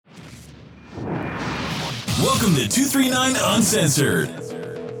Welcome to 239 Uncensored.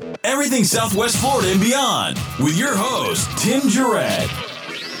 Everything Southwest Florida and beyond with your host, Tim Jarrett.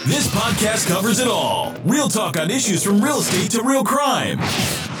 This podcast covers it all. Real talk on issues from real estate to real crime.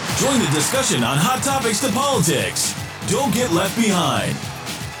 Join the discussion on hot topics to politics. Don't get left behind.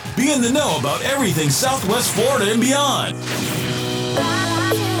 Be in the know about everything Southwest Florida and beyond.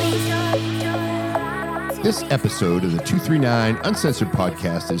 This episode of the 239 Uncensored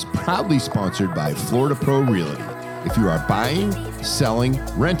podcast is proudly sponsored by Florida Pro Realty. If you are buying, selling,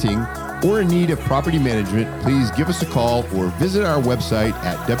 renting, or in need of property management, please give us a call or visit our website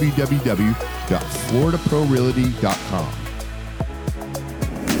at www.floridaprorealty.com.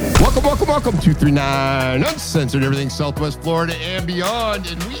 Welcome, 239 Uncensored, everything Southwest Florida and beyond.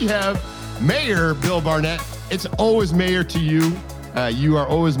 And we have Mayor Bill Barnett. It's always mayor to you. You are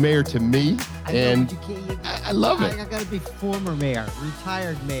always mayor to me. And I love it. I got to be former mayor,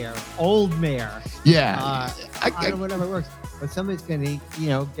 retired mayor, old mayor. Yeah. I don't know, whatever works. But somebody's going to,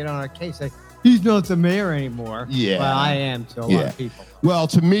 get on our case. Like, he's not the mayor anymore. Yeah. Well, I am to a lot of people. Well,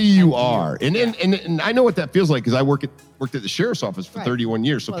 to me, you are. And I know what that feels like because I worked at the sheriff's office for 31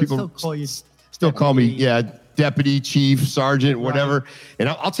 years. So people still call me, deputy, chief, sergeant, whatever. Right. And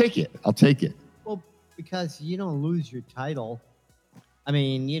I'll take it. Well, because you don't lose your title. I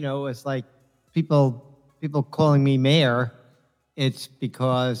mean, it's like people calling me mayor. It's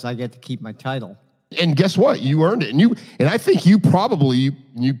because I get to keep my title. And guess what? You earned it. And I think you probably,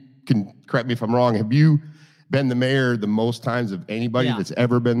 you can correct me if I'm wrong, have you been the mayor the most times of anybody that's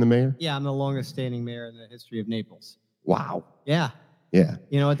ever been the mayor? Yeah, I'm the longest standing mayor in the history of Naples. Wow. Yeah. Yeah.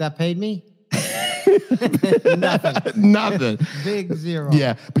 You know what that paid me? Nothing. Big zero.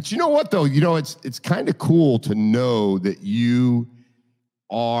 Yeah. But you know what, though? It's kind of cool to know that you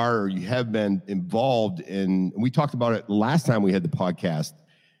have been involved in, and we talked about it last time we had the podcast.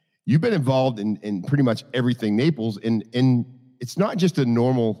 You've been involved in pretty much everything Naples, and it's not just a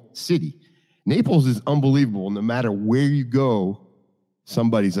normal city. Naples is unbelievable. No matter where you go,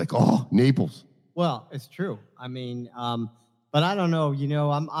 somebody's like, "Oh, Naples." Well, it's true. I mean, but I don't know.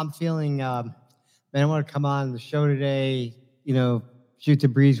 I'm feeling. Man, I want to come on the show today. Shoot the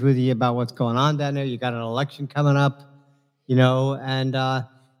breeze with you about what's going on down there. You got an election coming up. And I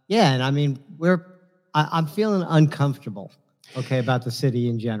mean, I'm feeling uncomfortable, about the city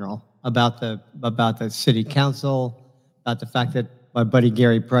in general, about the city council, about the fact that my buddy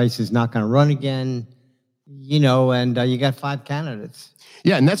Gary Price is not going to run again, and you got 5 candidates.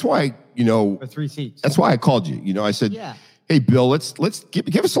 Yeah, and that's why, for 3 seats. That's why I called you. I said, hey, Bill, let's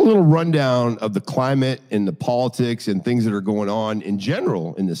give us a little rundown of the climate and the politics and things that are going on in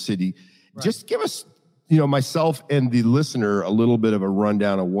general in the city. Right. Just give us, myself and the listener a little bit of a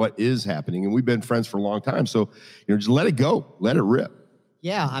rundown of what is happening. And we've been friends for a long time. So, just let it go. Let it rip.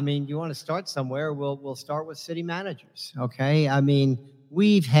 Yeah. I mean, you want to start somewhere. We'll start with city managers. Okay. I mean,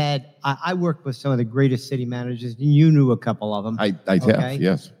 we've had, I worked with some of the greatest city managers, and you knew a couple of them. I have,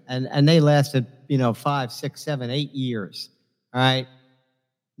 yes. And they lasted, 5, 6, 7, 8 years. All right.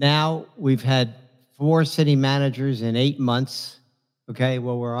 Now we've had 4 city managers in 8 months. Okay.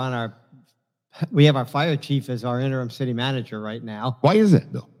 Well, we have our fire chief as our interim city manager right now. Why is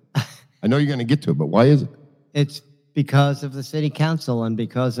it, Bill? I know you're going to get to it, but why is it? It's because of the city council and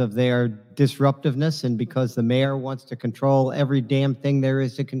because of their disruptiveness and because the mayor wants to control every damn thing there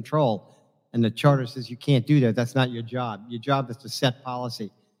is to control. And the charter says you can't do that. That's not your job. Your job is to set policy.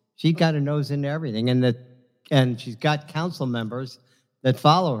 She got her nose into everything, and she's got council members that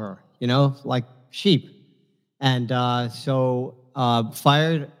follow her, like sheep. And so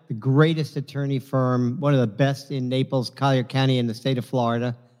fired the greatest attorney firm, one of the best in Naples, Collier County in the state of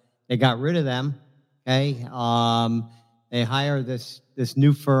Florida. They got rid of them. Okay. They hire this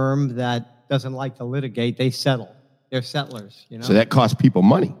new firm that doesn't like to litigate. They settle. They're settlers, So that costs people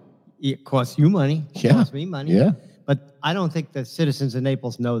money. It costs you money. It costs me money. Yeah. But I don't think the citizens of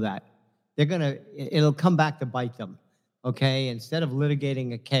Naples know that. It'll come back to bite them. Okay. Instead of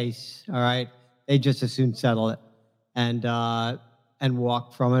litigating a case, all right, they just as soon settle it and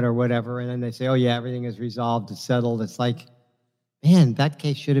walk from it or whatever. And then they say, oh, yeah, everything is resolved. It's settled. It's like, man, that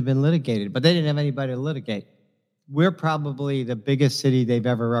case should have been litigated. But they didn't have anybody to litigate. We're probably the biggest city they've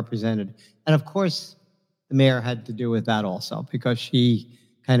ever represented. And, of course, the mayor had to do with that also because she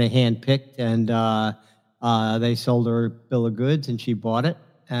kind of handpicked and they sold her a bill of goods and she bought it.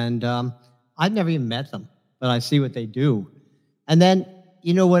 And I'd never even met them, but I see what they do. And then,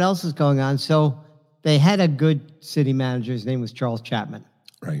 what else is going on? So they had a good city manager. His name was Charles Chapman.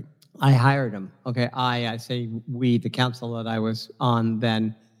 Right. I hired him. Okay. I say we, the council that I was on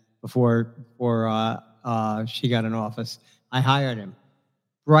then before she got in office. I hired him.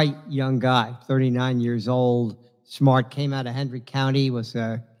 bright young guy, 39 years old, smart, came out of Henry County, was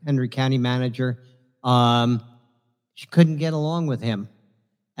a Henry County manager. She couldn't get along with him.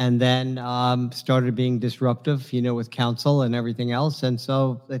 And then started being disruptive, with council and everything else. And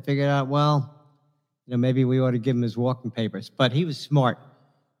so they figured out, well, maybe we ought to give him his walking papers. But he was smart.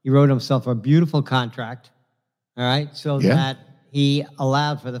 He wrote himself a beautiful contract, all right, so that he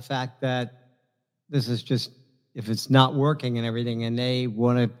allowed for the fact that this is just, if it's not working and everything and they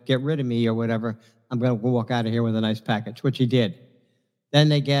want to get rid of me or whatever, I'm going to walk out of here with a nice package, which he did. Then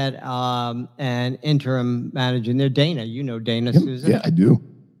they get an interim manager in there, Dana. You know Dana, Susan? Yeah, I do.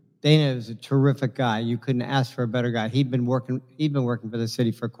 Dana is a terrific guy. You couldn't ask for a better guy. He'd been working for the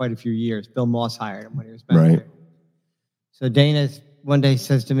city for quite a few years. Bill Moss hired him when he was back there. So Dana one day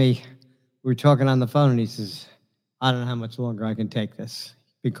says to me, we were talking on the phone, and he says, I don't know how much longer I can take this,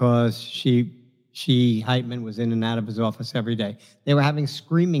 because Heitman was in and out of his office every day. They were having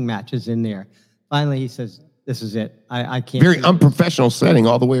screaming matches in there. Finally, he says, this is it. I can't. Very unprofessional setting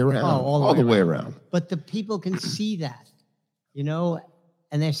all the way around. Oh, all the way around. around. But the people can see that,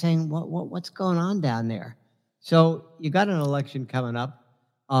 and they're saying, what's going on down there? So you got an election coming up.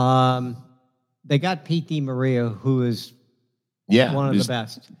 They got Pete DeMaria, who is one of the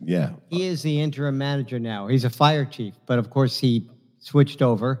best. Yeah. He is the interim manager now. He's a fire chief, but of course he switched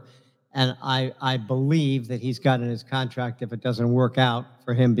over. And I believe that he's got in his contract, if it doesn't work out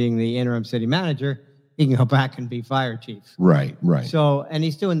for him being the interim city manager, he can go back and be fire chief. Right. So, and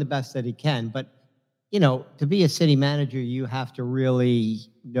he's doing the best that he can. But, to be a city manager, you have to really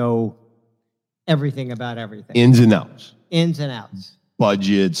know everything about everything. Ins and outs.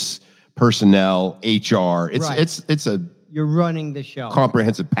 Budgets, personnel, HR. It's a you're running the show.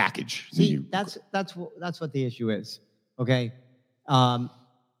 Comprehensive package. See, that's what the issue is. Okay.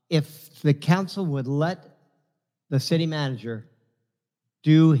 If the council would let the city manager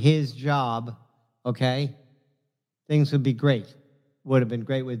do his job, okay, things would be great. Would have been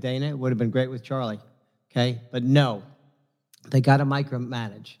great with Dana. It would have been great with Charlie. Okay. But no, they got to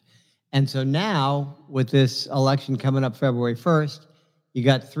micromanage. And so now with this election coming up February 1st, you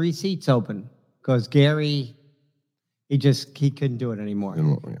got 3 seats open because Gary, he couldn't do it anymore.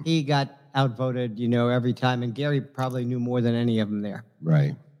 Yeah. He got outvoted, every time. And Gary probably knew more than any of them there.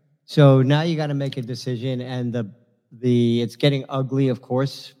 Right. So now you got to make a decision, and it's getting ugly, of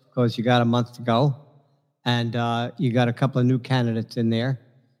course, because you got a month to go, and you got a couple of new candidates in there,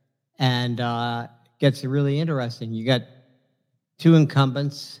 and gets really interesting. You got 2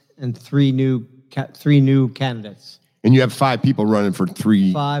 incumbents and 3 new candidates. And you have 5 people running for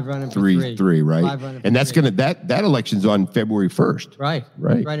 3. 5 running for 3. 3, right? 5 running for and that's 3. that election's on February 1st. Right.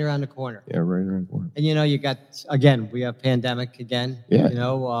 Right. Right around the corner. Yeah, right around the corner. And you got, again, we have pandemic again. Yeah.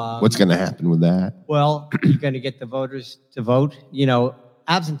 What's going to happen with that? Well, you're going to get the voters to vote.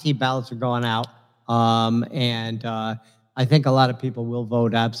 Absentee ballots are going out. And I think a lot of people will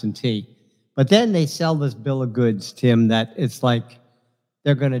vote absentee. But then they sell this bill of goods, Tim, that it's like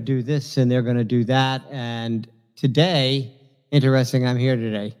they're going to do this and they're going to do that. And today, interesting, I'm here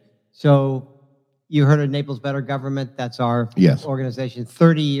today. So you heard of Naples Better Government? That's our organization.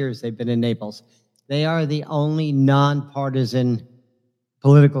 30 years they've been in Naples. They are the only nonpartisan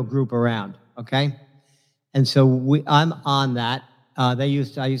political group around, okay? And so I'm on that. I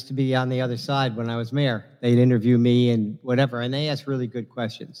used to be on the other side when I was mayor. They'd interview me and whatever, and they asked really good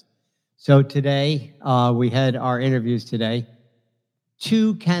questions. So today, we had our interviews today.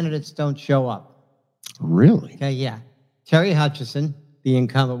 2 candidates don't show up. Really? Okay, yeah. Terry Hutchison, the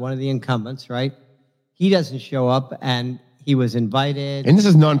incumbent, one of the incumbents, right? He doesn't show up, and he was invited. And this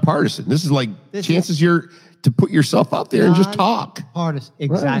is nonpartisan. This is like chances you're to put yourself out there and just talk. Partisan,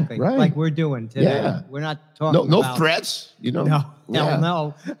 exactly. Right. Like we're doing today. Yeah. We're not talking no about... threats, No.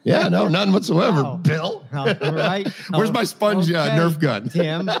 Yeah, no, none whatsoever. No. Bill. No, right? Where's my sponge Nerf gun?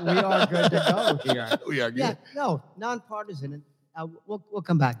 Tim, we are good to go here. We are good. Yeah, no, nonpartisan. We'll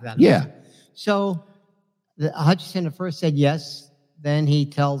come back to that. Yeah. So Hutchison at first said yes. Then he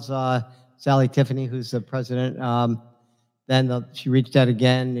tells Sally Tiffany, who's the president, then she reached out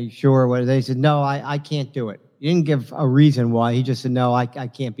again. Are you sure? They said, no, I can't do it. He didn't give a reason why. He just said, no, I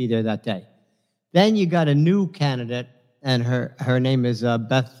can't be there that day. Then you got a new candidate, and her name is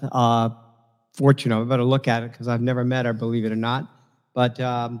Beth Fortuno. I better look at it because I've never met her, believe it or not. But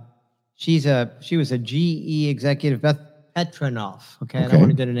she was a GE executive, Beth Petronoff. Okay, I don't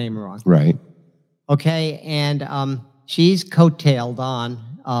want to get her name wrong. Right. Okay, and she's coattailed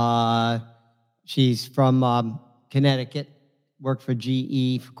on. She's from Connecticut, worked for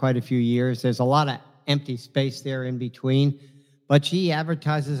GE for quite a few years. There's a lot of empty space there in between, but she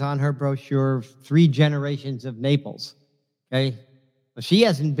advertises on her brochure 3 generations of Naples. Okay, Well, she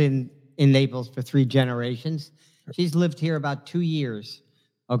hasn't been in Naples for 3 generations. She's lived here about 2 years.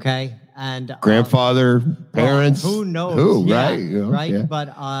 Okay. And grandfather, parents, who knows? Who, Yeah, right? You know, right. yeah.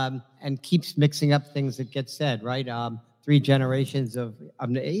 But and keeps mixing up things that get said, right? 3 generations of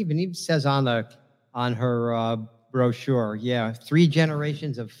it even says on her brochure, 3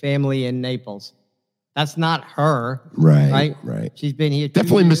 generations of family in Naples. That's not her. Right. She's been here 2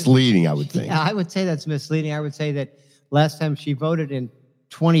 Definitely years. misleading, I would think. Yeah, I would say that's misleading. I would say that last time she voted in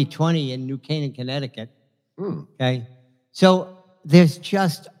 2020 in New Canaan, Connecticut. Okay. So there's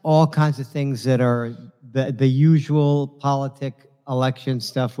just all kinds of things that are the usual politic election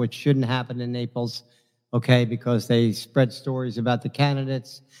stuff, which shouldn't happen in Naples, okay, because they spread stories about the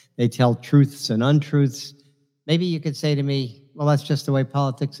candidates. They tell truths and untruths. Maybe you could say to me, well, that's just the way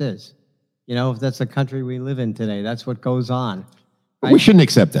politics is. You know, if that's the country we live in today, that's what goes on. But we shouldn't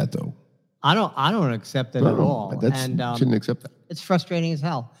accept that, though. I don't accept it at all. Shouldn't accept that. It's frustrating as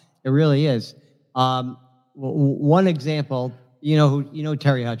hell. It really is. One example, you know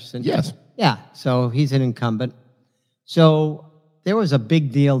Terry Hutchison? Yes. Yeah, so he's an incumbent. So there was a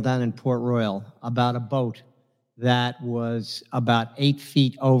big deal down in Port Royal about a boat that was about 8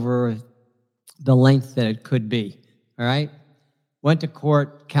 feet over the length that it could be, all right? Went to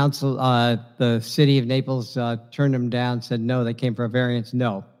court, council, the city of Naples turned them down, said no, they came for a variance,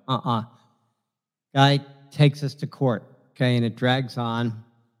 no, Guy takes us to court, okay, and it drags on.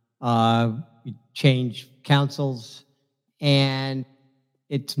 We change councils, and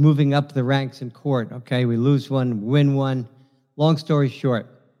it's moving up the ranks in court, okay? We lose one, win one. Long story short,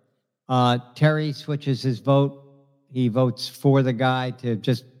 Terry switches his vote. He votes for the guy to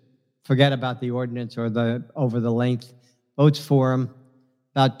just forget about the ordinance or over the length, votes for him.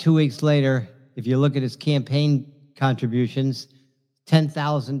 About 2 weeks later, if you look at his campaign contributions,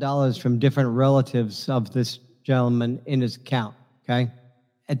 $10,000 from different relatives of this gentleman in his account, okay?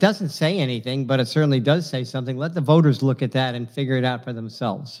 It doesn't say anything, but it certainly does say something. Let the voters look at that and figure it out for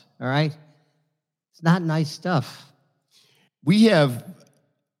themselves, all right? It's not nice stuff. We have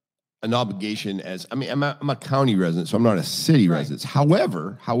an obligation I'm a county resident, so I'm not a city resident.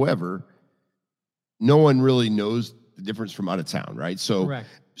 However, no one really knows the difference from out of town, right? So, Correct.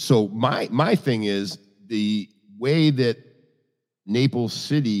 So my thing is the way that Naples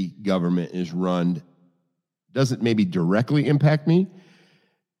city government is run doesn't maybe directly impact me,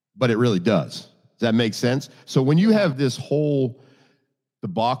 but it really does. Does that make sense? So when you have this whole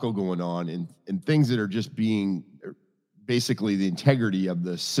debacle going on and things that are just being basically the integrity of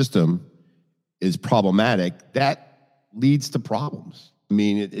the system is problematic, that leads to problems. I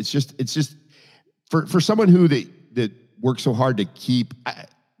mean, it's just for someone that works so hard to keep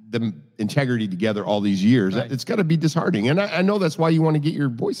the integrity together all these years, it's got to be disheartening. And I know that's why you want to get your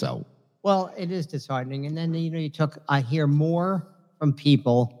voice out. Well, it is disheartening. And then, I hear more from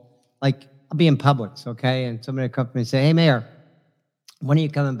people, like I'll be in Publix, okay? And somebody will come up to me and say, hey, Mayor, when are you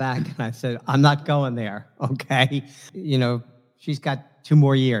coming back? And I said, I'm not going there, okay? She's got 2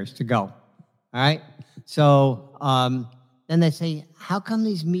 more years to go, all right? So then they say, how come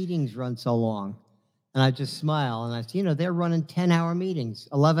these meetings run so long? And I just smile, and I say, they're running 10-hour meetings,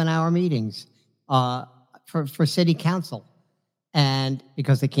 11-hour meetings for city council, and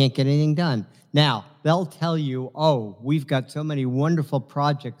because they can't get anything done. Now, they'll tell you, oh, we've got so many wonderful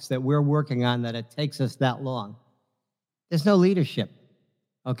projects that we're working on that it takes us that long. There's no leadership,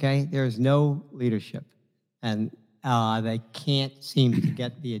 okay? There's no leadership, and they can't seem to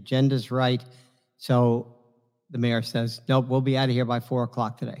get the agendas right. So the mayor says, nope, we'll be out of here by 4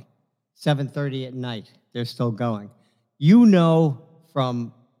 o'clock today. 7:30 at night, they're still going.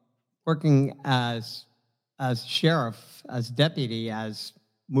 From working as sheriff, as deputy, as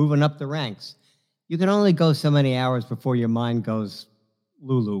moving up the ranks, you can only go so many hours before your mind goes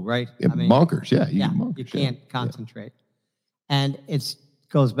lulu, right? Yeah, bonkers, yeah. You can't concentrate. And it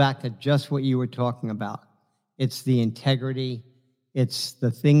goes back to just what you were talking about. It's the integrity. It's the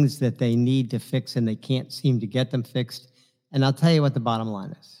things that they need to fix and they can't seem to get them fixed. And I'll tell you what the bottom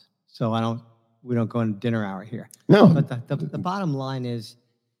line is. So we don't go into dinner hour here. No. But the bottom line is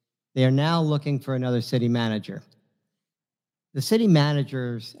they are now looking for another city manager. The city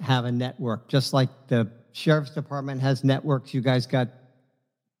managers have a network, just like the sheriff's department has networks. You guys got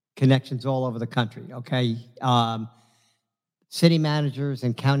connections all over the country, okay? City managers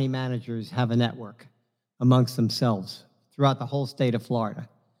and county managers have a network amongst themselves throughout the whole state of Florida.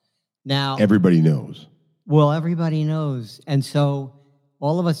 Now, everybody knows. Well, everybody knows. And so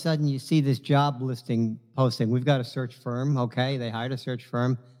all of a sudden you see this job listing posting. We've got a search firm, okay? They hired a search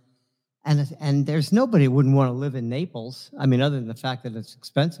firm. And there's nobody who wouldn't want to live in Naples. I mean, other than the fact that it's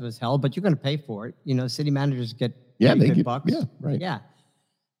expensive as hell, but you're going to pay for it. City managers get Yeah, pretty they good get bucks. Yeah, right. Yeah.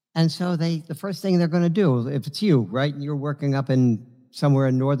 And so the first thing they're going to do, if it's you, right, and you're working up in somewhere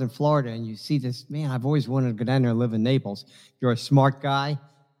in northern Florida and you see this, man, I've always wanted to go down there and live in Naples. You're a smart guy,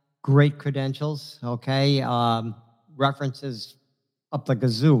 great credentials, okay, references up the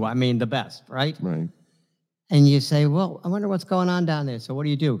gazoo. I mean, the best, right? Right. And you say, well, I wonder what's going on down there. So what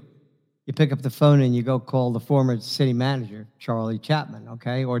do? You pick up the phone and you go call the former city manager, Charlie Chapman,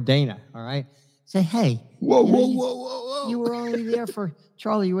 okay, or Dana, all right? Say, hey. Whoa, you know, whoa, you- whoa, whoa, whoa. You were only there for,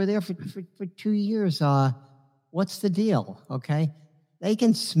 Charlie, you were there for 2 years. What's the deal, okay? They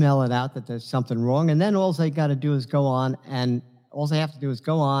can smell it out that there's something wrong. And then all they got to do is all they have to do is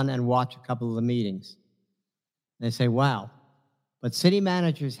go on and watch a couple of the meetings. They say, wow. But city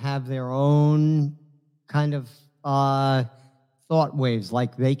managers have their own kind of thought waves,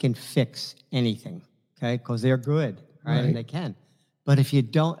 like they can fix anything, okay? Because they're good, right? Right. And they can. But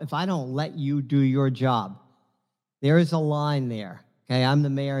if I don't let you do your job, there is a line there, okay? I'm the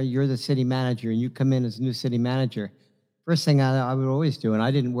mayor, you're the city manager, and you come in as new city manager. First thing I would always do, and I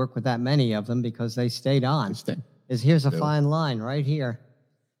didn't work with that many of them because they stayed on, is here's a fine line right here.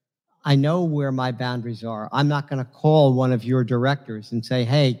 I know where my boundaries are. I'm not going to call one of your directors and say,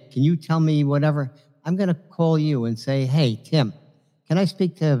 hey, can you tell me whatever? I'm going to call you and say, hey, Tim, can I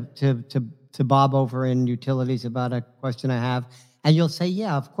speak to Bob over in utilities about a question I have? And you'll say,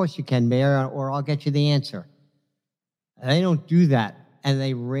 yeah, of course you can, Mayor, or I'll get you the answer. They don't do that. And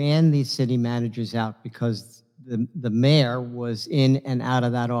they ran these city managers out because the mayor was in and out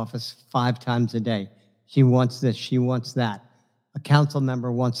of that office 5 times a day. She wants this, she wants that. A council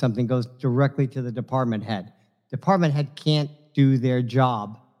member wants something, goes directly to the department head. Department head can't do their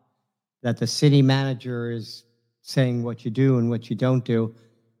job that the city manager is saying what you do and what you don't do.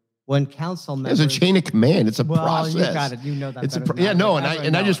 When council members... There's a chain of command. It's a process. You got it. You know that It's better than yeah, I no, would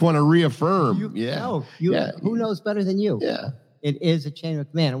and ever I just know. want to reaffirm. Who knows better than you? Yeah. It is a chain of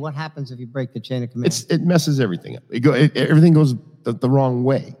command. And what happens if you break the chain of command? It messes everything up. Everything goes the wrong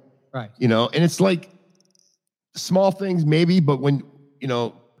way. Right. And it's like small things maybe, but when,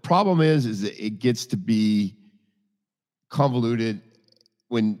 problem is that it gets to be convoluted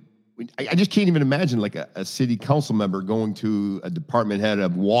when I just can't even imagine like a city council member going to a department head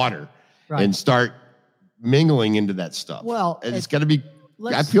of water and start mingling into that stuff. Well, and it's got to be,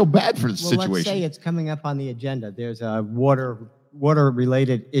 I feel bad for the situation. Let's say it's coming up on the agenda. There's a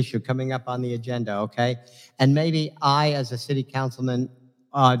water-related issue coming up on the agenda, okay? And maybe I, as a city councilman,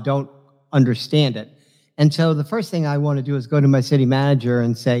 don't understand it. And so the first thing I want to do is go to my city manager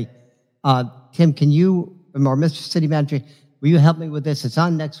and say, Tim, can you, or Mr. City Manager, will you help me with this? It's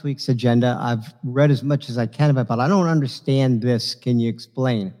on next week's agenda. I've read as much as I can of it, but I don't understand this. Can you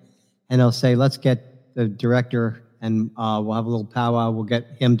explain? And they'll say, let's get the director and we'll have a little powwow. We'll get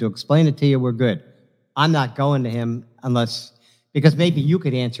him to explain it to you. We're good. I'm not going to him because maybe you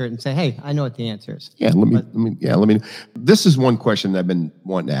could answer it and say, hey, I know what the answer is. Yeah, let me. This is one question that I've been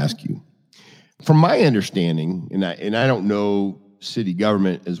wanting to ask you. From my understanding, and I don't know city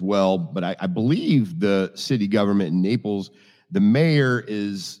government as well, but I believe the city government in Naples, the mayor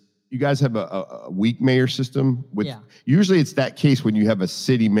is, you guys have a weak mayor system? Usually it's that case when you have a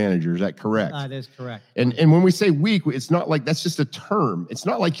city manager. Is that correct? That is correct. And when we say weak, it's not like, that's just a term. It's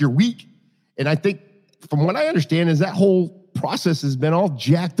not like you're weak. And I think from what I understand is that whole process has been all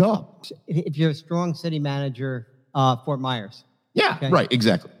jacked up. If you're a strong city manager, Fort Myers. Yeah, okay. Right,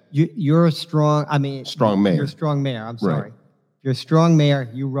 exactly. You're a strong mayor. You're a strong mayor, I'm sorry. Right. You're a strong mayor,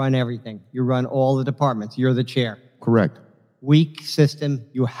 you run everything. You run all the departments. You're the chair. Correct. Weak system,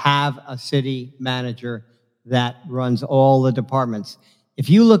 you have a city manager that runs all the departments. If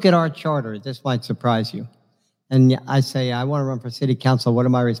you look at our charter, this might surprise you. And I say, I want to run for city council. What are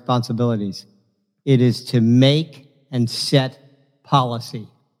my responsibilities? It is to make and set policy.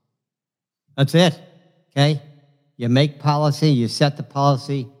 That's it, okay? You make policy, you set the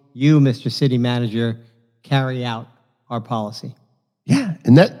policy, you, Mr. City Manager, carry out our policy. Yeah,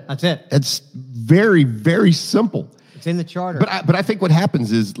 and that's it. That's very, very simple. It's in the charter. But I think what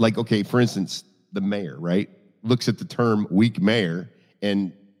happens is, like, okay, for instance, the mayor, right, looks at the term weak mayor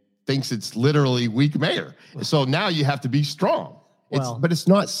and thinks it's literally weak mayor. So now you have to be strong. But it's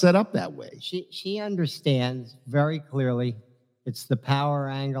not set up that way. She understands very clearly. It's the power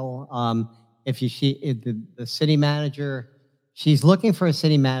angle. If the city manager, she's looking for a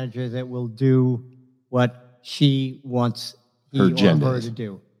city manager that will do what she wants her to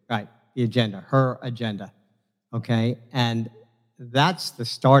do. Right, the agenda, her agenda. Okay, and that's the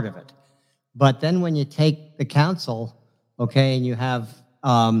start of it. But then when you take the council, okay, and you have,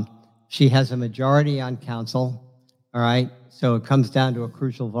 she has a majority on council, all right? So it comes down to a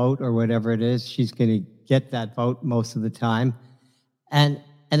crucial vote or whatever it is. She's going to get that vote most of the time, and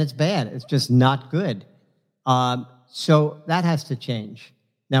it's bad. It's just not good. So that has to change.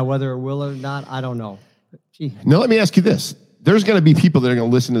 Now, whether it will or not, I don't know. Gee. Now, let me ask you this. There's going to be people that are going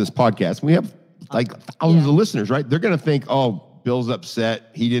to listen to this podcast. We have like thousands of listeners, right? They're going to think, oh, Bill's upset.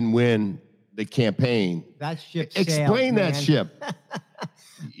 He didn't win the campaign. That ship Explain that ship.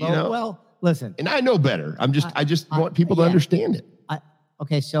 Well, listen. And I know better. I just want people to understand it.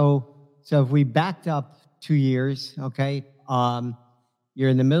 Okay, so if we backed up 2 years, okay, you're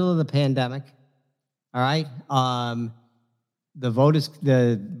in the middle of the pandemic, all right? The vote is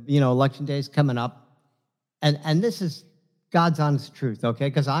election day is coming up, and this is God's honest truth, okay?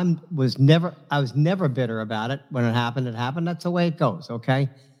 Because I was never bitter about it when it happened. It happened. That's the way it goes, okay?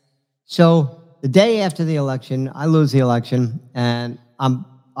 So the day after the election, I lose the election, and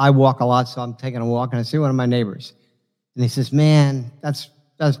I walk a lot, so I'm taking a walk, and I see one of my neighbors, and he says, "Man, that's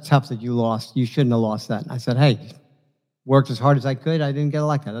tough that you lost. You shouldn't have lost that." And I said, "Hey, worked as hard as I could. I didn't get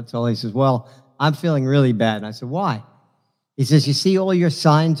elected. That's all." He says, "Well, I'm feeling really bad." And I said, "Why?" He says, "You see all your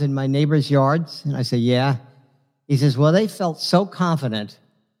signs in my neighbor's yards?" And I said, "Yeah." He says, "Well, they felt so confident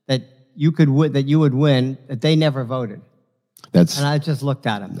that you would win that they never voted." And I just looked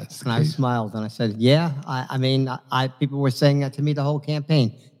at him and I smiled and I said, "Yeah, I mean, people were saying that to me the whole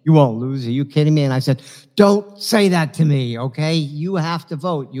campaign. You won't lose. Are you kidding me?" And I said, "Don't say that to me, okay? You have to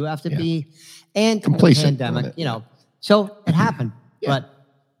vote. You have to be." And complacent, pandemic, So it happened. But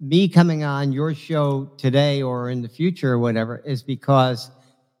me coming on your show today or in the future or whatever is because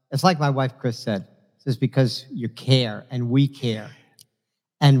it's like my wife Chris said. It's because you care and we care.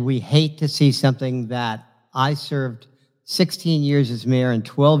 And we hate to see something that I served 16 years as mayor and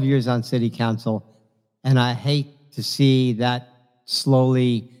 12 years on city council. And I hate to see that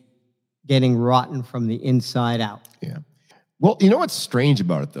slowly getting rotten from the inside out. Yeah. Well, you know what's strange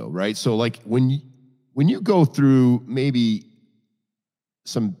about it though, right? So like when you go through maybe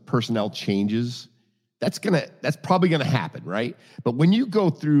some personnel changes, that's probably gonna happen, right? But when you go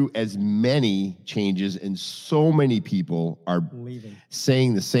through as many changes and so many people are leaving,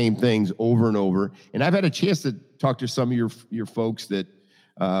 saying the same things over and over, and I've had a chance to talk to some of your folks that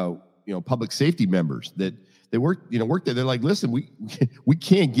public safety members that work there. They're like, "Listen, we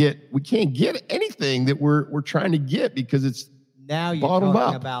can't get anything that we're trying to get because it's now you're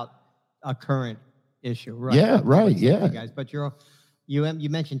talking about a current issue, right?" Yeah, right. Yeah, guys. But you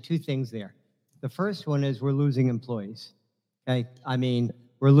mentioned two things there. The first one is we're losing employees. Okay, I mean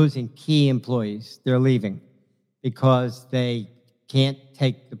we're losing key employees. They're leaving because they can't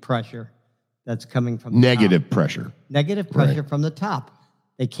take the pressure that's coming from the negative top. pressure. Negative pressure from the top.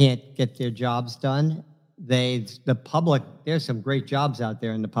 They can't get their jobs done. The public, there's some great jobs out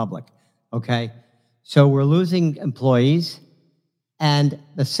there in the public, okay? So we're losing employees. And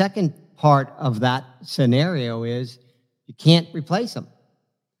the second part of that scenario is you can't replace them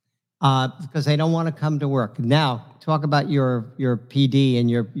because they don't want to come to work. Now, talk about your PD and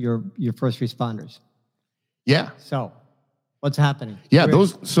your first responders. Yeah. So what's happening? Yeah,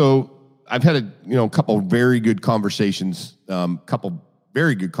 so I've had a couple very good conversations, with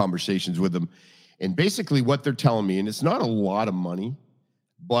them. And basically what they're telling me, and it's not a lot of money,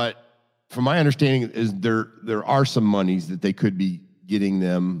 but from my understanding is there are some monies that they could be giving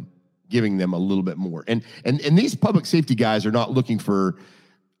them a little bit more. And these public safety guys are not looking for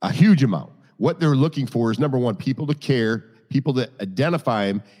a huge amount. What they're looking for is, number one, people to care, people to identify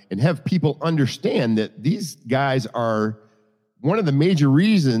them, and have people understand that these guys are one of the major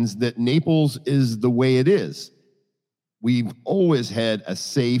reasons that Naples is the way it is. We've always had a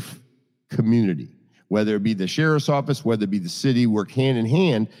safe community, whether it be the sheriff's office, whether it be the city, work hand in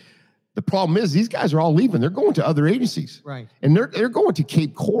hand. The problem is these guys are all leaving. They're going to other agencies. Right. And they're going to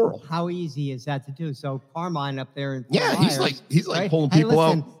Cape Coral. How easy is that to do? So Carmine up there in he's like right? pulling people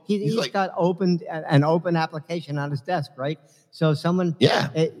out. He's got an open application on his desk, right? So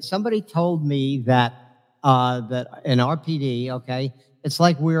somebody told me that in RPD, okay, it's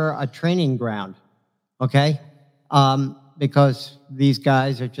like we're a training ground, okay? Because these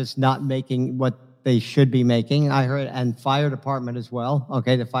guys are just not making what they should be making. I heard, and fire department as well.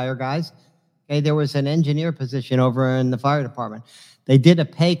 Okay, the fire guys. Okay, there was an engineer position over in the fire department. They did a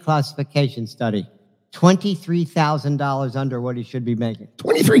pay classification study. $23,000 under what he should be making.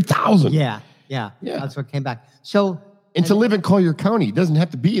 $23,000. Yeah. That's what came back. So, and to live in Collier County, it doesn't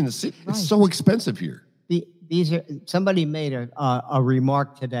have to be in the city. Right. It's so expensive here. Somebody made a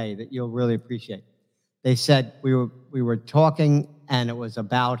remark today that you'll really appreciate. They said we were talking, and it was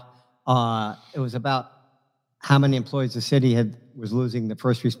about how many employees the city was losing, the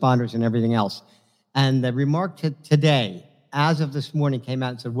first responders and everything else. And the remark today as of this morning, came out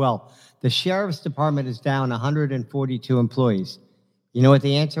and said, well, the sheriff's department is down 142 employees. You know what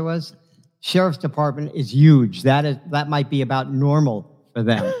the answer was? Sheriff's department is huge. That might be about normal for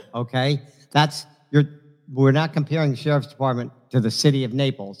them, okay? We're not comparing the sheriff's department to the city of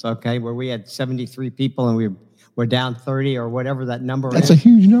Naples, okay, where we had 73 people and we're down 30 or whatever that number is. That's a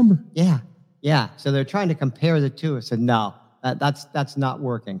huge number. Yeah. So they're trying to compare the two. I said, no, that's not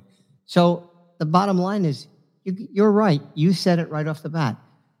working. So the bottom line is, you're right. You said it right off the bat.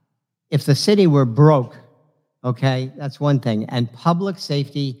 If the city were broke, okay, that's one thing. And public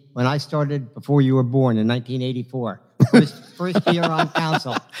safety, when I started before you were born in 1984, first year on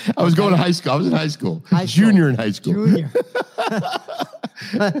council. I was going to high school. I was in high school. Junior in high school. Junior.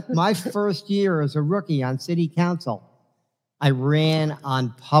 My first year as a rookie on city council, I ran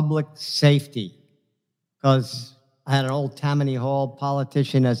on public safety because I had an old Tammany Hall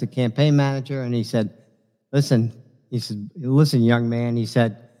politician as a campaign manager, and he said, listen, young man, he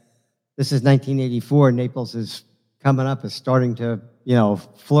said, this is 1984. Naples is coming up, is starting to,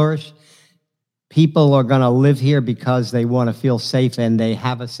 flourish. People are going to live here because they want to feel safe and they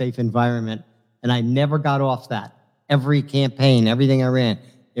have a safe environment. And I never got off that. Every campaign, everything I ran,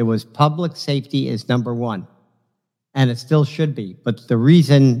 it was public safety is number one. And it still should be. But the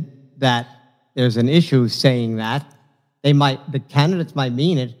reason that there's an issue saying that, the candidates might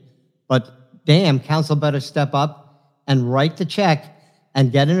mean it, but damn, council better step up and write the check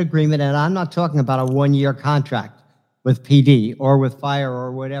and get an agreement. And I'm not talking about a 1-year contract with PD or with fire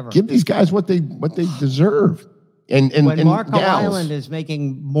or whatever. Give these guys what they deserve. And when Marco gals. Island is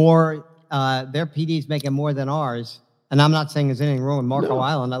making more, their PD is making more than ours. And I'm not saying there's anything wrong with Marco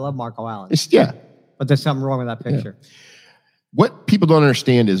Island. I love Marco Island. But there's something wrong with that picture. Yeah. What people don't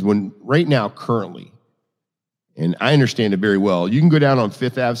understand is when right now, currently, and I understand it very well, you can go down on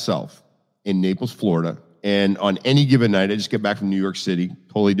Fifth Ave South in Naples, Florida, and on any given night, I just get back from New York City,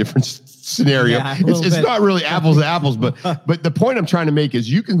 totally different scenario. Yeah, it's not really apples to apples, but the point I'm trying to make is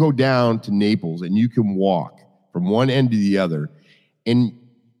you can go down to Naples and you can walk from one end to the other, and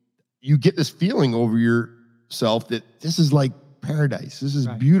you get this feeling over yourself that this is like paradise. This is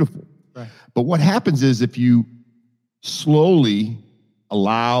beautiful. Right. But what happens is if you slowly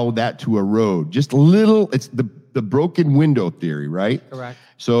allow that to erode, just a little, it's the broken window theory, right? Correct.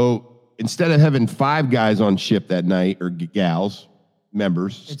 So instead of having 5 guys on shift that night, or gals,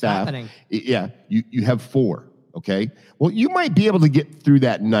 members, it's staff, happening. You have 4, okay? Well, you might be able to get through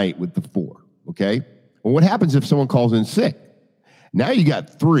that night with the 4, okay? Well, what happens if someone calls in sick? Now you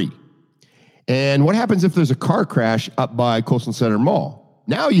got 3. And what happens if there's a car crash up by Coastal Center Mall?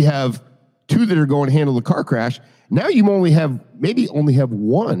 Now you have 2 that are going to handle the car crash. Now you maybe only have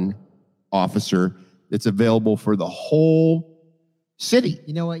 1 officer that's available for the whole city.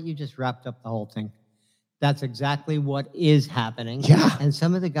 You know what? You just wrapped up the whole thing. That's exactly what is happening. Yeah. And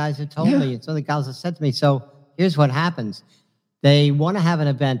some of the guys have told me, and some of the guys have said to me, so here's what happens. They want to have an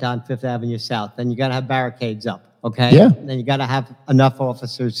event on Fifth Avenue South, then you got to have barricades up, okay? Yeah. And then you got to have enough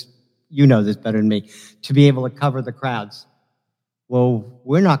officers, you know this better than me, to be able to cover the crowds. Well,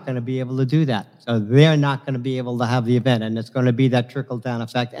 we're not going to be able to do that. So they're not going to be able to have the event, and it's going to be that trickle-down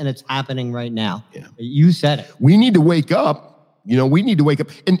effect, and it's happening right now. Yeah. You said it. We need to wake up. We need to wake up.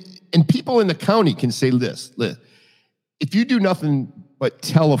 And people in the county can say this. If you do nothing but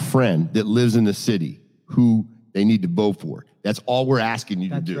tell a friend that lives in the city who they need to vote for, that's all we're asking you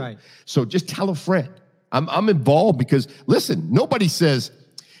to do. That's right. So just tell a friend. I'm involved because, listen, nobody says,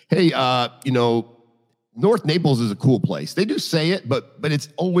 hey, North Naples is a cool place. They do say it, but it's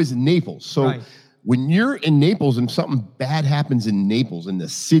always in Naples. So when you're in Naples and something bad happens in Naples, in the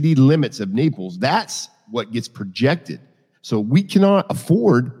city limits of Naples, that's what gets projected. So we cannot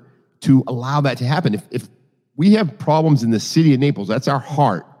afford to allow that to happen. If we have problems in the city of Naples, that's our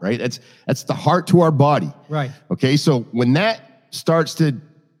heart, right? That's the heart to our body. Right. Okay, so when that starts to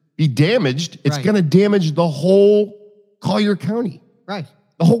be damaged, it's Right. going to damage the whole Collier County. Right.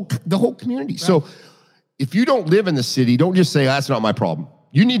 The whole community. Right. So if you don't live in the city, don't just say, that's not my problem.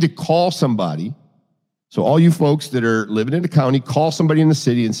 You need to call somebody. So all you folks that are living in the county, call somebody in the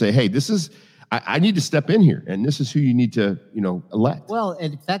city and say, hey, I need to step in here, and this is who you need to, elect. Well,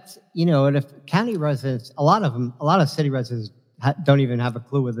 it affects, and if county residents, a lot of city residents don't even have a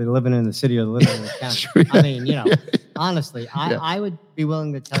clue whether they're living in the city or living in the county. True, yeah. I mean, honestly, I would be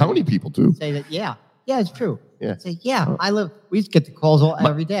willing to tell county people too. Say that, yeah, it's true. Yeah. Say, we get the calls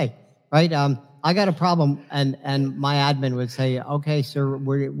every day, right? I got a problem, and my admin would say, okay, sir,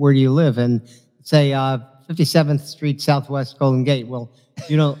 where do you live? And say 57th Street Southwest Golden Gate. Well,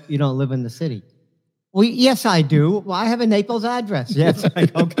 you don't live in the city. Well, yes, I do. Well, I have a Naples address. Yes,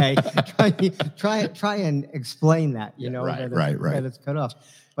 like, okay. Try and explain that. You know, right. that it's cut off.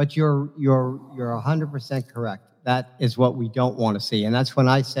 But you're 100% correct. That is what we don't want to see, and that's when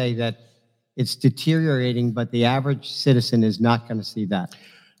I say that it's deteriorating. But the average citizen is not going to see that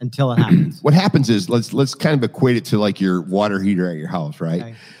until it happens. What happens is let's kind of equate it to like your water heater at your house, right?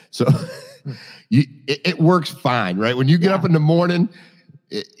 Okay. So it works fine, right? When you get up in the morning,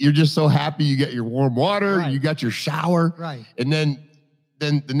 you're just so happy you get your warm water, Right. you got your shower, Right. and then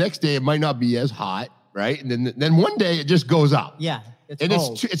the next day it might not be as hot, right? And then one day it just goes out. Yeah, it's And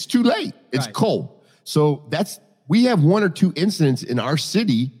cold. it's too late. It's Right. cold. So we have one or two incidents in our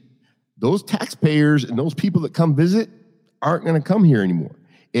city. Those taxpayers and those people that come visit aren't going to come here anymore.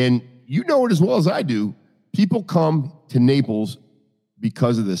 And you know it as well as I do. People come to Naples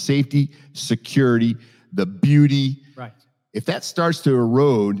because of the safety, security, the beauty. Right. If that starts to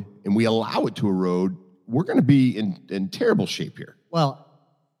erode and we allow it to erode, we're going to be in terrible shape here. Well,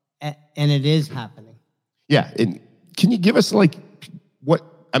 and it is happening. Yeah. And can you give us what,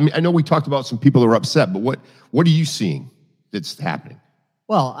 I mean, I know we talked about some people that are upset, but what are you seeing that's happening?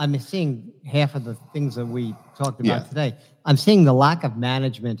 Well, I'm seeing half of the things that we talked about Yeah. today. I'm seeing the lack of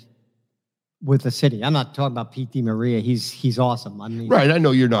management with the city. I'm not talking about Pete DiMaria. He's awesome. I mean, Right. I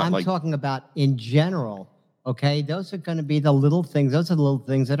know you're not I'm talking about in general. Okay, those are going to be the little things. Those are the little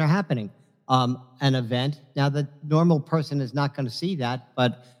things that are happening. An event. Now, the normal person is not going to see that,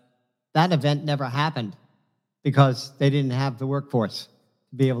 but that event never happened because they didn't have the workforce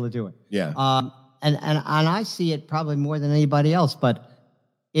to be able to do it. Yeah. And I see it probably more than anybody else, but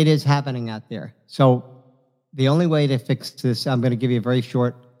it is happening out there. So the only way to fix this, I'm going to give you a very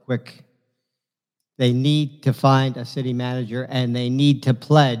short, quick. They need to find a city manager, and they need to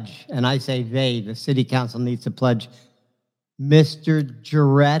pledge. And I say the city council needs to pledge. Mr.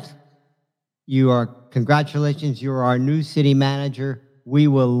 Jarrett, congratulations, you're our new city manager. We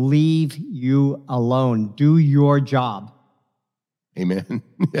will leave you alone. Do your job. Amen.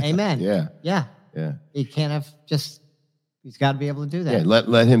 Amen. Yeah. Yeah. Yeah. He can't have he's got to be able to do that. Yeah.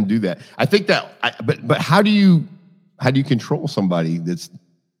 Let him do that. I think but how do you control somebody that's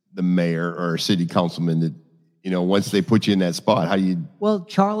the mayor or a city councilman that, once they put you in that spot, how do you? Well,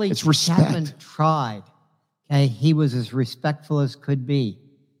 Charlie It's respect. Chapman tried. Okay, he was as respectful as could be.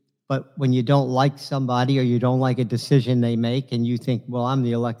 But when you don't like somebody or you don't like a decision they make and you think, well, I'm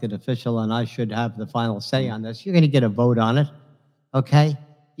the elected official and I should have the final say on this, you're going to get a vote on it. Okay?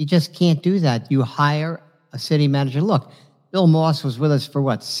 You just can't do that. You hire a city manager. Look, Bill Moss was with us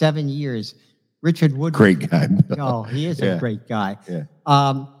for 7 years. Richard Woodruff. Great guy. Oh, he is Yeah. a great guy.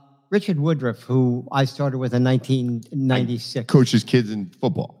 Yeah. Richard Woodruff, who I started with in 1996. Coaches kids in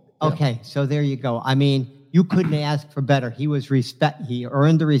football. Yeah. Okay, so there you go. I mean, you couldn't ask for better. He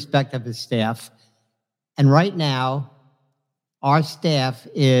earned the respect of his staff. And right now, our staff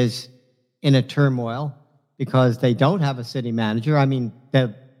is in a turmoil because they don't have a city manager. I mean,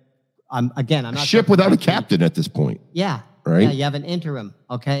 I'm not Ship talking without a about Pete. captain at this point. Yeah. Right? Yeah, you have an interim,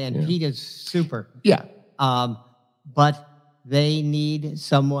 okay? And Pete is super. Yeah. But they need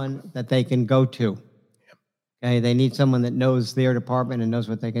someone that they can go to. Okay, they need someone that knows their department and knows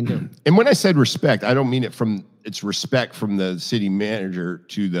what they can do. And when I said respect, I don't mean it's respect from the city manager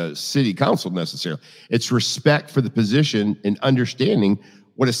to the city council necessarily. It's respect for the position and understanding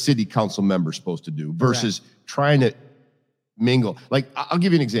what a city council member is supposed to do versus trying to mingle. Like, I'll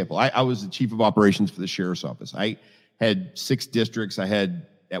give you an example. I was the chief of operations for the sheriff's office. I had 6 districts.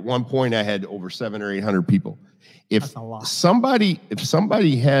 At one point, I had over 700 or 800 people. That's a lot. If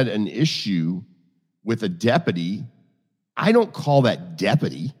somebody had an issue with a deputy, I don't call that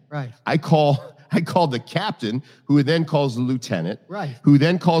deputy. Right. I call the captain, who then calls the lieutenant, Right. who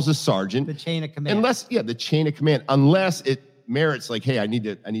then calls the sergeant. The chain of command. The chain of command, unless it merits like, hey, I need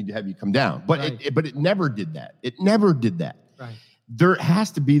to have you come down. But Right. but it never did that. It never did that. Right. There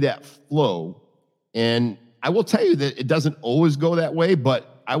has to be that flow, and I will tell you that it doesn't always go that way, but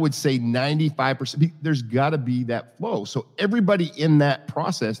I would say 95%, there's got to be that flow. So everybody in that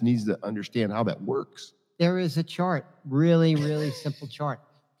process needs to understand how that works. There is a chart, really, really simple chart.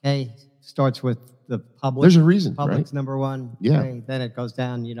 Okay, starts with the public. There's a reason, Public's right? number one. Yeah. Okay, then it goes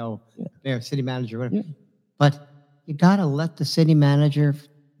down, mayor, city manager, whatever. Yeah. But you got to let the city manager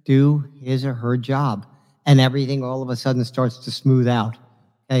do his or her job, and everything all of a sudden starts to smooth out.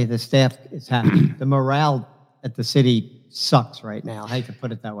 Okay, the staff is happy. The morale at the city sucks right now. I hate to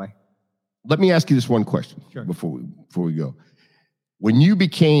put it that way. Let me ask you this one question before we go. When you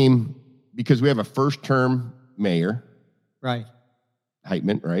became, because we have a first-term mayor, right,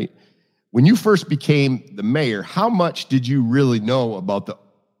 Heitman, right? When you first became the mayor, how much did you really know about the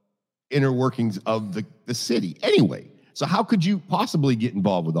inner workings of the city anyway. So how could you possibly get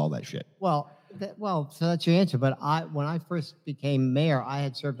involved with all that shit? Well, so that's your answer. But when I first became mayor, I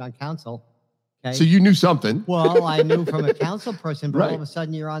had served on council. Okay. So you knew something. Well, I knew from a council person, but all Right. of a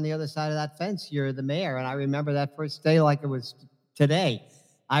sudden you're on the other side of that fence. You're the mayor. And I remember that first day like it was today.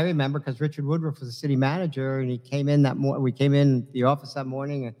 I remember because Richard Woodruff was the city manager, and he came in we came in the office that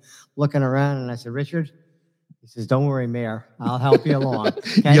morning and looking around, and I said, Richard, he says, don't worry, Mayor, I'll help you along.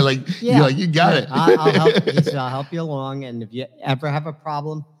 Okay? You're like, you got it. I'll help. He said, I'll help you along, and if you ever have a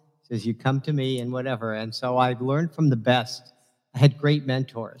problem, he says, you come to me and whatever. And so I learned from the best. I had great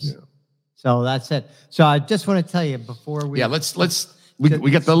mentors. Yeah. So that's it. So I just want to tell you before we... Yeah,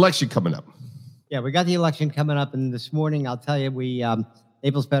 we got the election coming up. Yeah, we got the election coming up, and this morning, I'll tell you, we,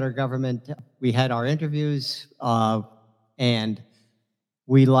 Naples Better Government, we had our interviews, and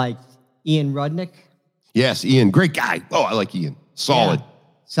we liked Ian Rudnick. Yes, Ian, great guy. Oh, I like Ian. Solid. Yeah.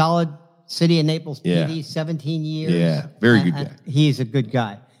 Solid. City of Naples Yeah. PD, 17 years. Yeah, very good guy. He's a good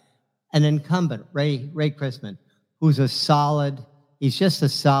guy. An incumbent, Ray Chrisman, who's he's just a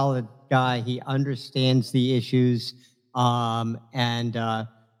solid guy. He understands the issues, and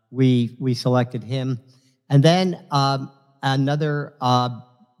we selected him. And then another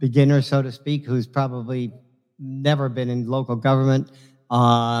beginner, so to speak, who's probably never been in local government,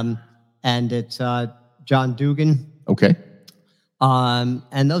 and it's John Dugan. Okay.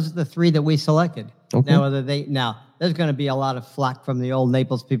 And those are the three that we selected. Okay. Now there's going to be a lot of flack from the old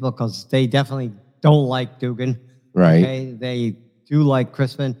Naples people because they definitely don't like Dugan. Right. Okay? They do like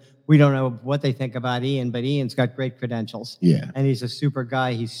Chrisman. We don't know what they think about Ian, but Ian's got great credentials. Yeah. And he's a super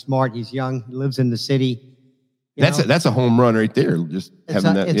guy. He's smart. He's young. He lives in the city. You know? That's a home run right there. Just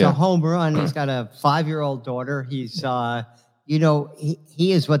having that. It's a home run. He's got a 5-year-old daughter. He's,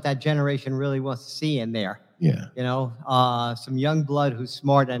 he is what that generation really wants to see in there. Yeah. Some young blood who's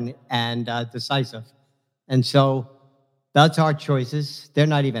smart and decisive. And so that's our choices. They're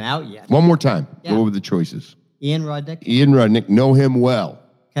not even out yet. One more time. Yeah. Go over the choices. Ian Rudnick. Ian Rudnick, know him well.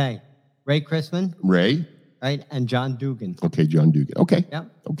 Okay. Ray Chrisman. Ray. Right. And John Dugan. Okay, John Dugan. Okay. Yep.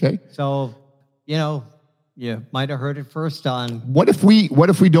 Okay. So, you might have heard it first on. What if we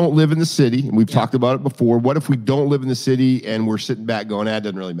don't live in the city? And we've talked about it before. What if we don't live in the city and we're sitting back going, it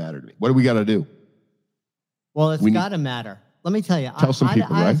doesn't really matter to me? What do we got to do? Well, it's got to matter. Let me tell you. Tell some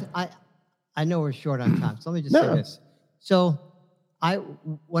people, right? I know we're short on time, so let me just say this. So,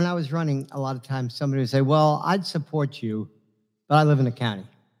 when I was running, a lot of times somebody would say, well, I'd support you, but I live in the county,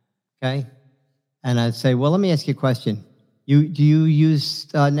 okay? And I'd say, well, let me ask you a question. Do you use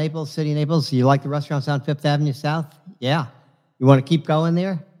Naples, City of Naples? Do you like the restaurants on Fifth Avenue South? Yeah. You want to keep going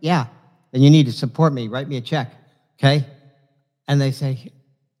there? Yeah. Then you need to support me. Write me a check, okay? And they say,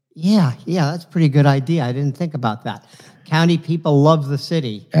 yeah, that's a pretty good idea. I didn't think about that. County people love the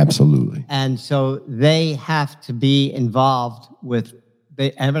city. Absolutely. And so they have to be involved with,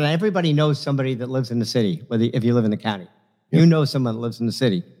 everybody knows somebody that lives in the city, if you live in the county. Yep. You know someone that lives in the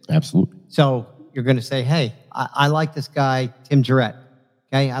city. Absolutely. So you're going to say, hey, I like this guy, Tim Jarrett.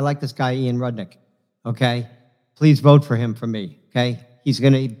 Okay? I like this guy, Ian Rudnick. Okay? Please vote for him for me. Okay? He's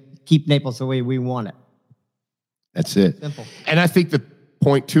going to keep Naples the way we want it. That's it. Simple. And I think the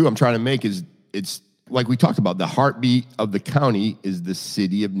point, too, I'm trying to make is it's like we talked about, the heartbeat of the county is the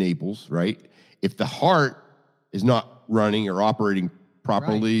city of Naples, right? If the heart is not running or operating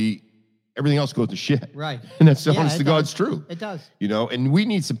properly, everything else goes to shit. Right. And that's honest to God, it's true. It does. And we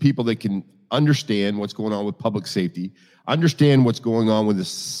need some people that can understand what's going on with public safety, understand what's going on with the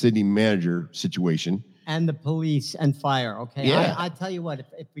city manager situation. And the police and fire, okay? Yeah. I tell you what,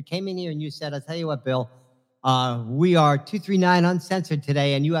 if we came in here and you said, I'll tell you what, Bill, we are 239 uncensored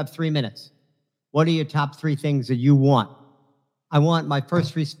today and you have 3 minutes. What are your top 3 things that you want? I want my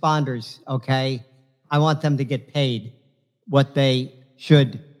first responders, okay? I want them to get paid what they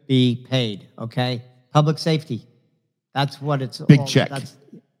should be paid, okay? Public safety. That's what it's big check. That's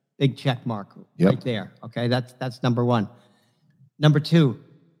big check mark Yep. right there, okay? That's number 1. Number 2,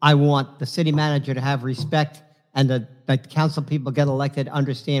 I want the city manager to have respect and the council people get elected,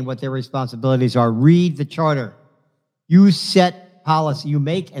 understand what their responsibilities are. Read the charter. You set policy. You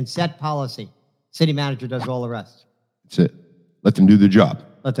make and set policy. City manager does all the rest. That's it. Let them do their job.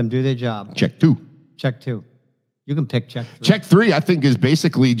 Let them do their job. Check 2. Check 2. You can pick check 3. Check 3, I think, is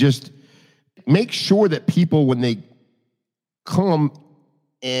basically just make sure that people, when they come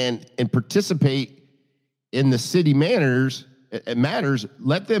and participate in the city matters,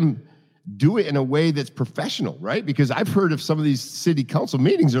 let them do it in a way that's professional, right? Because I've heard of some of these city council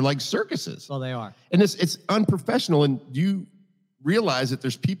meetings are like circuses. Well, they are. And it's unprofessional. And do you realize that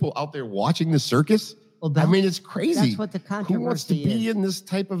there's people out there watching the circus? Well, I mean, it's crazy. That's what the Who wants to controversy be is. in this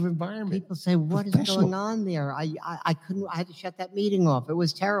type of environment? People say, "What is Professional. going on there?" I couldn't. I had to shut that meeting off. It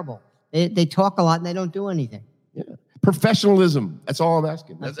was terrible. They talk a lot and they don't do anything. Yeah. Professionalism. That's all I'm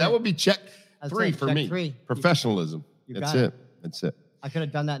asking. That's that it. would be check That's 3 it. for Check me. 3. Professionalism. You That's got it. it. That's it. I could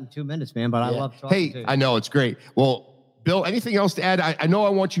have done that in 2 minutes, man. But I Yeah. love talking to you. I know it's great. Well, Bill, anything else to add? I know I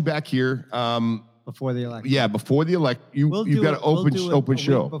want you back here. Before the election. Yeah, before the elect, you've got an open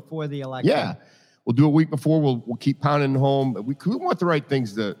show. Week before the election. Yeah, we'll do a week before. We'll keep pounding home. We want the right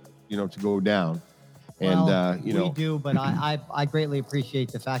things to to go down, and Well, we do, but I greatly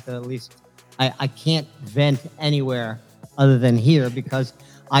appreciate the fact that at least I can't vent anywhere other than here because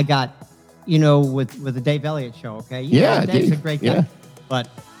I got with the Dave Elliott show. Okay, Dave's Dave, a great guy, yeah. but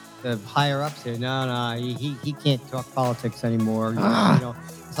the higher ups say no, he can't talk politics anymore.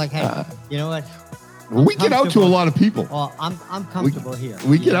 It's like, hey, you know what? We get out to a lot of people. Well, I'm comfortable here.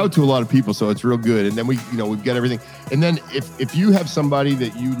 We get out to a lot of people, so it's real good. And then we've got everything. And then if you have somebody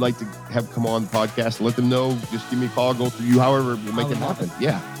that you'd like to have come on the podcast, let them know. Just give me a call, go through you, however we'll make it happen.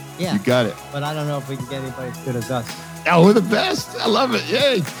 Yeah, Yeah. you got it. But I don't know if we can get anybody as good as us. Oh, we're the best. I love it.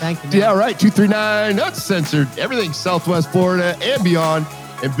 Yay. Thank you, man. Yeah, right. 239 Uncensored. Everything Southwest Florida and beyond.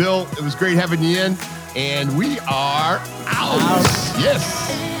 And Bill, it was great having you in. And we are out.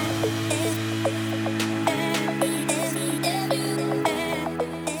 Yes.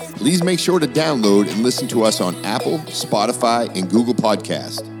 Please make sure to download and listen to us on Apple, Spotify, and Google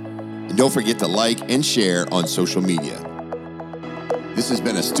Podcast. And don't forget to like and share on social media. This has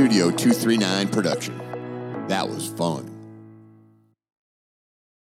been a Studio 239 production. That was fun.